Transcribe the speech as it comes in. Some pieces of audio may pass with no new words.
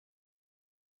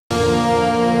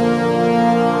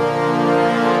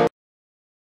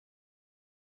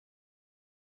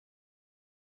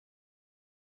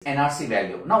NRC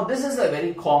value? Now this is a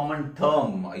very common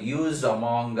term used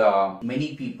among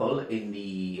many people in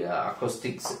the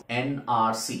acoustics.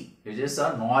 NRC, which is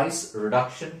a noise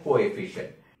reduction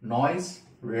coefficient. Noise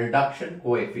reduction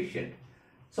coefficient.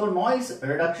 So noise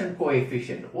reduction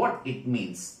coefficient, what it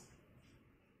means?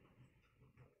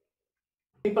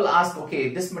 People ask, okay,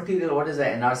 this material, what is the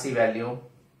NRC value?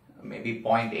 Maybe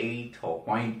 0.8 or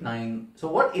 0.9. So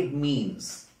what it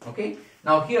means? Okay.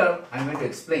 Now here I'm going to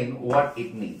explain what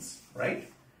it means,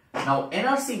 right? Now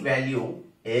NRC value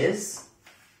is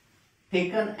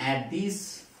taken at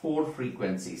these 4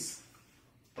 frequencies,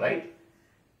 right?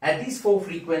 At these 4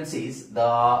 frequencies,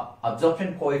 the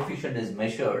absorption coefficient is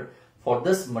measured for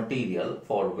this material,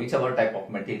 for whichever type of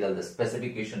material the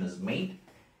specification is made,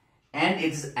 and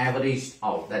it's averaged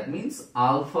out. That means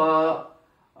alpha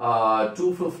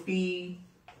 250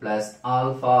 plus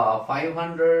alpha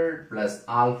 500 plus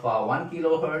alpha 1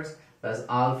 kilohertz plus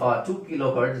alpha 2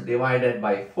 kilohertz divided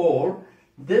by 4.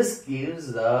 This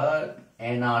gives the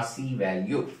NRC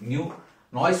value, new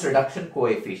noise reduction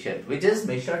coefficient, which is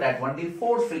measured at only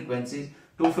 4 frequencies: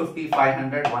 250,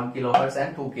 500, 1 kilohertz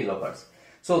and 2 kilohertz.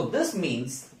 So this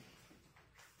means,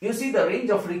 you see the range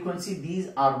of frequency, these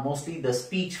are mostly the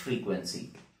speech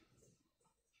frequency.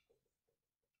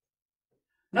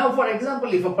 Now for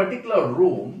example, if a particular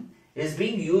room is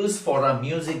being used for a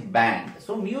music band,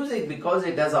 so music, because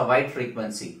it has a wide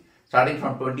frequency starting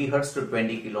from 20 Hertz to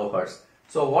 20 kilohertz.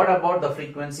 So what about the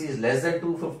frequencies less than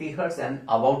 250 Hertz and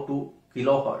about 2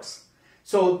 kilohertz?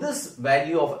 So this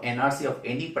value of NRC of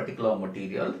any particular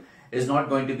material is not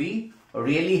going to be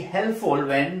really helpful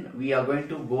when we are going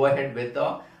to go ahead with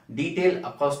the detailed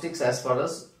acoustics as far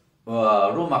as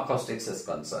room acoustics is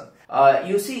concerned.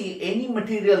 You see, any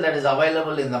material that is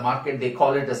available in the market, they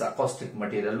call it as acoustic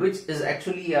material, which is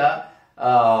actually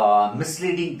a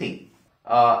misleading thing.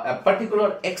 A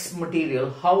particular X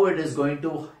material, how it is going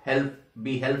to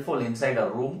be helpful inside a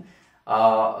room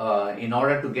in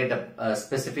order to get a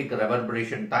specific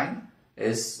reverberation time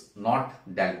is not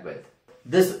dealt with.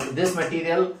 This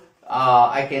material,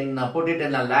 I can put it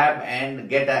in a lab and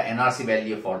get an NRC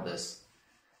value for this.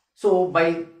 So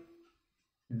by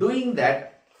doing that,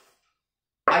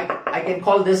 I can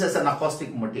call this as an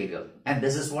acoustic material, and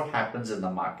this is what happens in the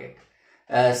market.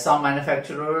 Some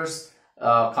manufacturers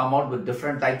come out with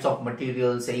different types of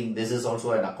materials saying this is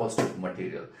also an acoustic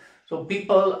material. So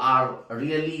people are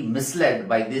really misled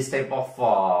by this type of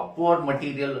poor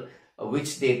material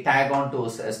which they tag on to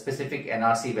specific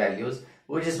NRC values,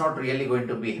 which is not really going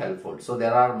to be helpful. So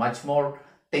there are much more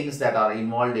things that are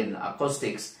involved in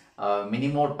acoustics, many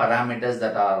more parameters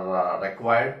that are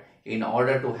required in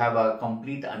order to have a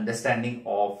complete understanding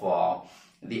of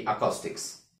the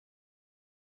acoustics.